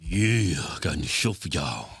Yeah, got a new show for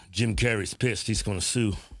y'all. Jim Carrey's pissed. He's going to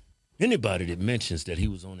sue anybody that mentions that he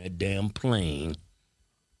was on that damn plane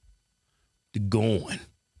to going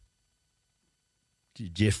to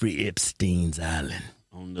Jeffrey Epstein's island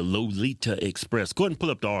on the Lolita Express. Go ahead and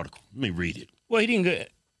pull up the article. Let me read it. Well, he didn't go.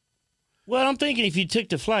 Well, I'm thinking if you took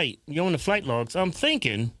the flight, you're on the flight logs, I'm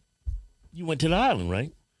thinking you went to the island,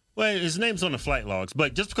 right? Well, his name's on the flight logs,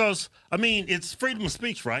 but just because, I mean, it's freedom of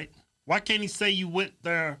speech, right? Why can't he say you went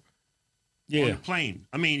there on the plane?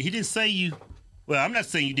 I mean, he didn't say you, well, I'm not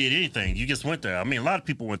saying you did anything. You just went there. I mean, a lot of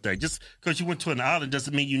people went there. Just because you went to an island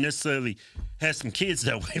doesn't mean you necessarily had some kids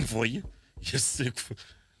that waiting for you. Just,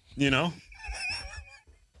 you know?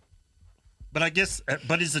 But I guess,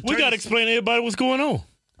 but his attorney... We got to explain to everybody what's going on.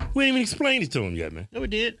 We didn't even explain it to him yet, man. No, we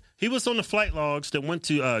did. He was on the flight logs that went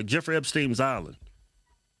to Jeffrey Epstein's island.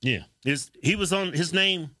 Yeah. His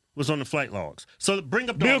name was on the flight logs. So bring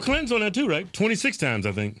up Bill Clinton's on there too, right? 26 times,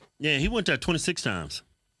 I think. Yeah, he went there 26 times.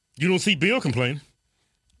 You don't see Bill complain.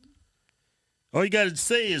 All you got to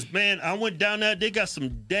say is, man, I went down there. They got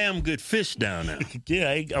some damn good fish down there.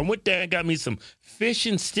 Yeah, I went there and got me some fish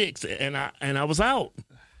and sticks, and I was out.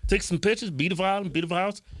 Took some pictures, beautiful island, beautiful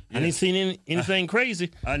house. Yeah. I didn't see anything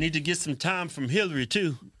crazy. I need to get some time from Hillary,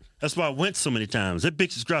 too. That's why I went so many times. That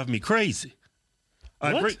bitch is driving me crazy.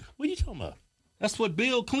 What? What are you talking about? That's what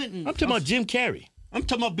Bill Clinton... I'm talking about Jim Carrey. I'm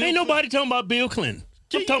talking about Bill Ain't nobody talking about Bill Clinton.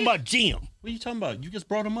 I'm talking about Jim. What are you talking about? You just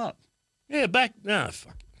brought him up. Yeah, fuck it.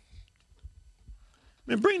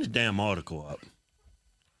 Man, bring the damn article up.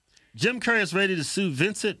 Jim Carrey is ready to sue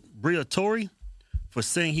Vincent Briatore for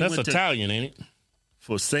saying he went to... That's Italian, ain't it?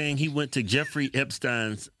 For saying he went to Jeffrey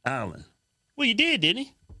Epstein's island. Well, you did, didn't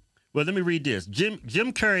he? Well, let me read this. Jim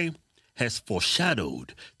Carrey has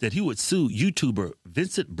foreshadowed that he would sue YouTuber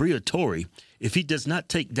Vincent Briatore if he does not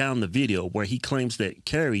take down the video where he claims that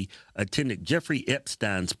Carrey attended Jeffrey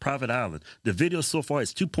Epstein's private island. The video so far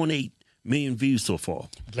has 2.8 million views so far.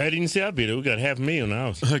 Glad you didn't see our video. We got 500,000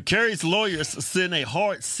 now. Carrey's lawyers sent a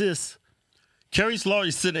hard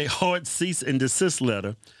cease and desist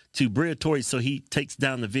letter to Briatore so he takes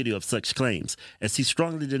down the video of such claims, as he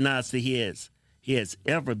strongly denies that he has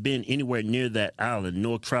ever been anywhere near that island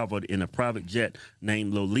nor traveled in a private jet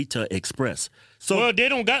named Lolita Express. So, well, they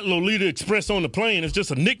don't got Lolita Express on the plane. It's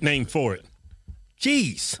just a nickname for it.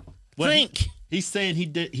 Jeez. Well, he's saying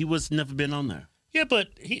he was never been on there. Yeah, but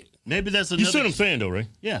maybe that's another... You see what I'm saying, though, right?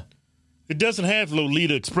 Yeah. It doesn't have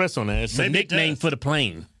Lolita Express on there. It's a nickname for the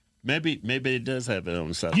plane. Maybe it does have it on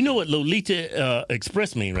the side. You know what Lolita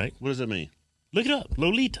Express mean, right? What does that mean? Look it up.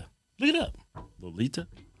 Lolita. Look it up. Lolita?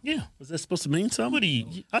 Yeah. Was that supposed to mean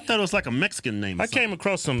something? I thought it was like a Mexican name. I came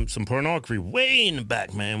across some pornography way in the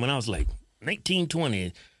back, man, when I was like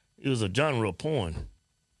 1920. It was a genre of porn.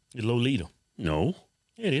 Lolita. No.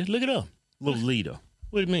 Yeah, it is. Look it up. Lolita.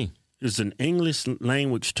 What do you mean? It's an English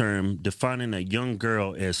language term defining a young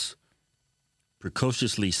girl as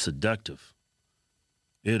precociously seductive.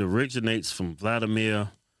 It originates from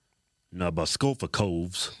Vladimir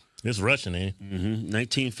Nabokov's. It's Russian, ain't it?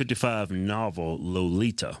 1955 novel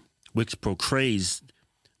Lolita, which portrays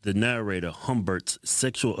the narrator Humbert's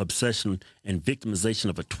sexual obsession and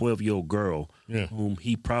victimization of a 12-year-old girl whom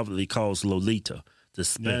he privately calls Lolita, the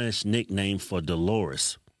Spanish nickname for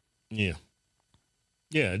Dolores. Yeah.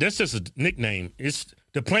 Yeah, that's just a nickname.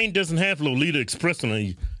 The plane doesn't have Lolita Express on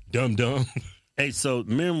it, you dumb. Hey, so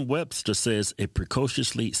Merriam-Webster says a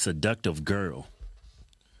precociously seductive girl.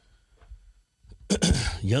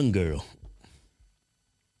 Young girl.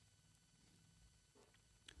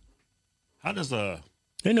 How does a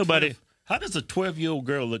 12-year-old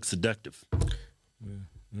girl look seductive?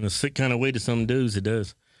 In a sick kind of way to some dudes, it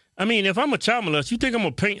does. I mean, if I'm a child molester, you think I'm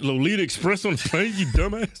going to paint Lolita Express on the plane, you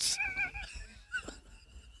dumbass?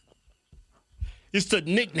 It's the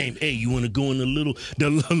nickname. Hey, you want to go in the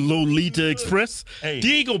Lolita Express? Hey.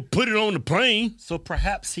 You ain't going to put it on the plane. So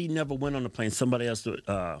perhaps he never went on the plane. Somebody else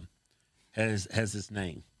has his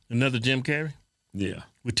name. Another Jim Carrey? Yeah.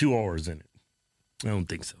 With 2 R's in it. I don't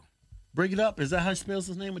think so. Bring it up. Is that how he spells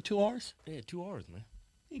his name with 2 R's? Yeah, 2 R's, man.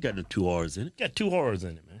 He got no 2 R's in it. Got 2 R's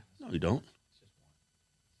in it, man. No, you don't.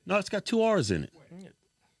 No, it's got 2 R's in it.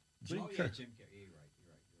 Jim Carrey.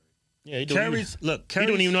 Yeah, he don't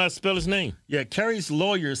even know how to spell his name. Yeah, Carrey's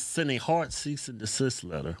lawyers sent a hard cease and desist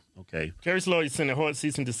letter. Okay. Carrey's lawyers sent a hard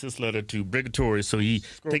cease and desist letter to Briatore so he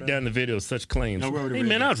take down the video of such claims. Hey,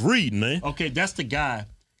 man, I was reading, man. Okay, that's the guy.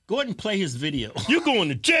 Go ahead and play his video. You're going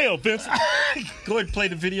to jail, Vincent. Go ahead and play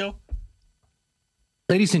the video.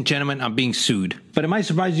 Ladies and gentlemen, I'm being sued. But it might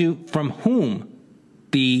surprise you from whom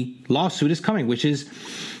the lawsuit is coming, which is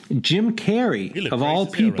Jim Carrey, of all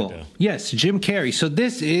people. Right, yes, Jim Carrey. So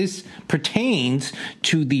this pertains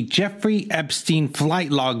to the Jeffrey Epstein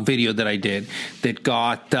flight log video that I did that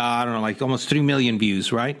got, I don't know, like almost 3 million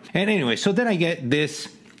views, right? And anyway, so then I get this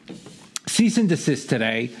cease and desist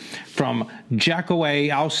today from Jackaway,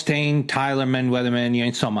 Alstain, Tyler,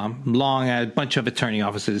 Weatherman, long, a bunch of attorney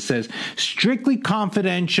offices. It says, strictly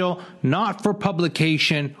confidential, not for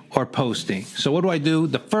publication or posting. So what do?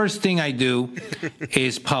 The first thing I do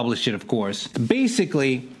is publish it, of course.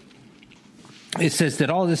 Basically, it says that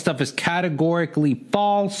all this stuff is categorically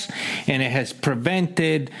false, and it has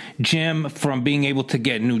prevented Jim from being able to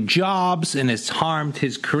get new jobs, and it's harmed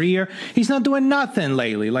his career. He's not doing nothing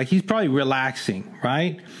lately. Like, he's probably relaxing,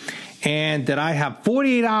 right? And that I have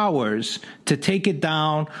 48 hours to take it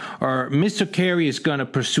down, or Mr. Carey is going to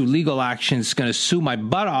pursue legal action. He's going to sue my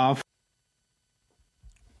butt off.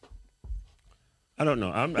 I don't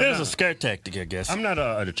know. There's a scare tactic, I guess. I'm not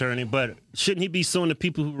an attorney, but shouldn't he be suing the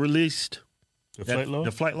people who released the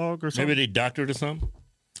flight log or something? Maybe they doctored or something.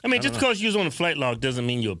 I mean, just because you was on a flight log doesn't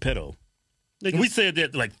mean you're a pedo. We said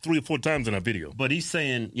that like 3 or 4 times in our video. But he's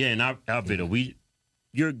saying, in our video,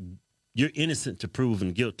 you're innocent to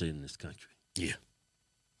proven guilty in this country. Yeah.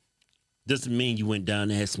 Doesn't mean you went down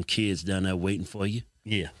there, had some kids down there waiting for you.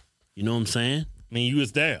 Yeah. You know what I'm saying? I mean, you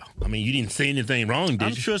was there. I mean, you didn't say anything wrong, did you?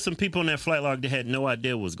 I'm sure some people on that flight log, they had no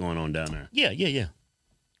idea what was going on down there. Yeah.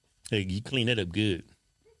 Hey, you clean that up good.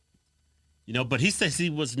 But he says he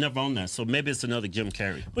was never on that, so maybe it's another Jim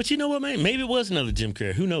Carrey. But you know what, man? Maybe it was another Jim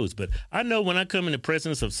Carrey. Who knows? But I know when I come in the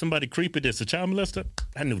presence of somebody creepy that's a child molester,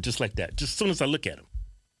 I know just like that. Just as soon as I look at him.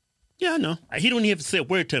 Yeah, I know. He don't even have to say a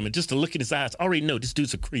word to me. Just to look in his eyes, I already know this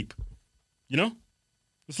dude's a creep.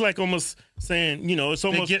 It's like almost saying, it's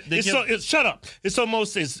almost. Shut up. It's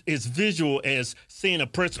almost as visual as seeing a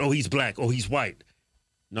person. Oh, he's black. Oh, he's white.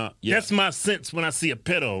 No, yeah. That's my sense when I see a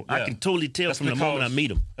pedo. Yeah. I can totally tell from the moment I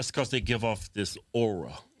meet him. That's because they give off this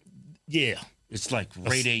aura. Yeah, it's like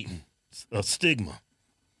radiating a stigma.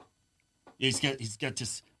 Yeah, he's got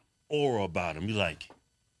this aura about him. You're like,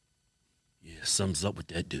 yeah, something's up with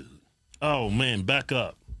that dude. Oh man, back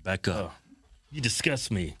up. You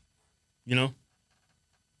disgust me.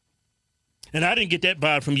 And I didn't get that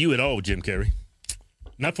vibe from you at all, Jim Carrey.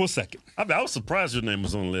 Not for a second. I was surprised your name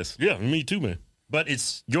was on the list. Yeah, me too, man. But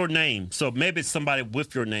it's your name, so maybe it's somebody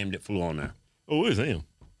with your name that flew on there. Oh, it is him.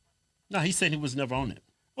 No, he said he was never on it.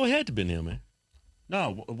 Oh, it had to have been him, man.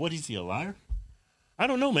 No, what is he, a liar? I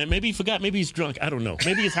don't know, man. Maybe he forgot. Maybe he's drunk. I don't know.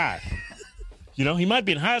 Maybe he's high. He might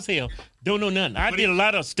be high as hell. Don't know nothing. I did a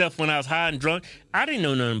lot of stuff when I was high and drunk. I didn't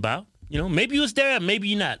know nothing about. Maybe you was there, maybe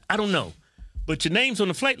you're not. I don't know. But your name's on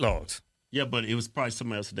the flight logs. Yeah, but it was probably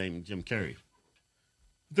somebody else's name, Jim Carrey.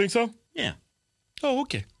 You think so? Yeah. Oh,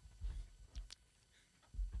 okay.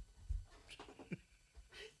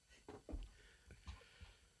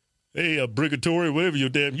 Hey, Brigatory, whatever you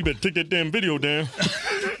better take that damn video down.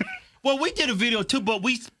 Well, we did a video too, but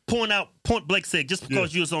we point blank said just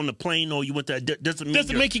because you was on the plane or you went there doesn't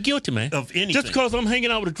make you guilty, man. Of anything. Just because I'm hanging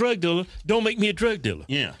out with a drug dealer don't make me a drug dealer.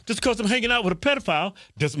 Yeah. Just because I'm hanging out with a pedophile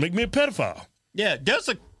doesn't make me a pedophile. Yeah, there's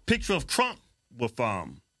a picture of Trump with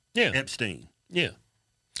Epstein. Yeah.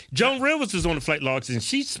 Joan Rivers is on the flight logs, and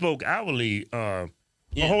she spoke hourly her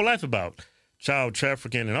whole life about child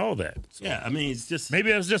trafficking and all that. So, yeah, I mean, it's just...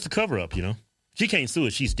 Maybe it was just a cover-up, She can't sue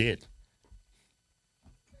it. She's dead.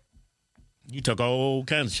 You talk all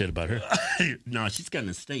kinds of shit about her. No, she's got an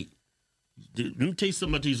estate. Let me tell you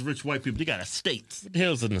something about these rich white people. They got estates. What the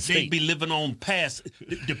hell's an estate? They be living on past...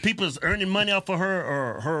 The people that's earning money off of her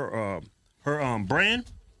or her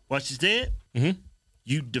brand while she's dead. Mm-hmm.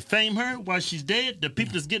 You defame her while she's dead. The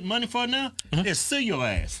people that's getting money for her now, they'll sue your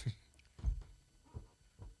ass.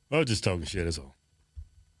 I was just talking shit, that's all.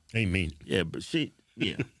 Ain't mean. Yeah, but she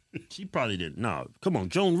probably didn't. No, come on,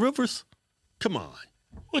 Joan Rivers. Come on.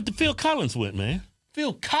 What the Phil Collins went, man?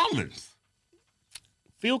 Phil Collins?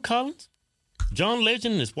 John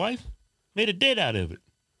Legend and his wife made a dead out of it.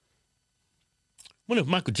 Wonder if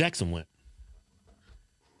Michael Jackson went.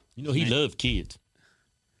 He loved kids.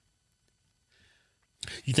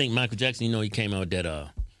 You think Michael Jackson, he came out with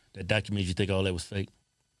that documentary, you think all that was fake?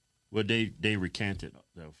 Well, they recanted.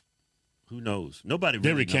 Who knows? Nobody really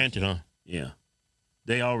They recanted, knows. Huh? Yeah.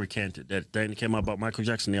 They all recanted. That thing that came out about Michael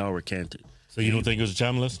Jackson, they all recanted. So you don't think it was a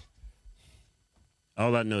child molester?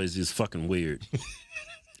 All I know is he's fucking weird.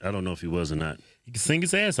 I don't know if he was or not. He can sing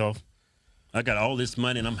his ass off. I got all this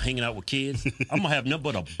money and I'm hanging out with kids. I'm going to have nothing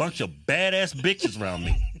but a bunch of badass bitches around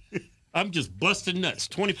me. I'm just busting nuts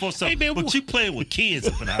 24/7. Hey, man, but you playing with kids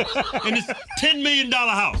up in the house. And it's $10 million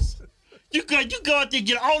house. You go out there and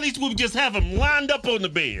get all these women, just have them lined up on the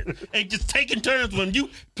bed and just taking turns when you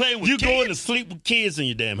playing with kids. You going to sleep with kids in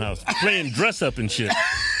your damn house, playing dress up and shit.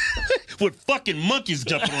 With fucking monkeys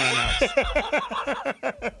jumping around the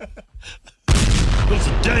house. It was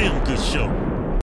a damn good show.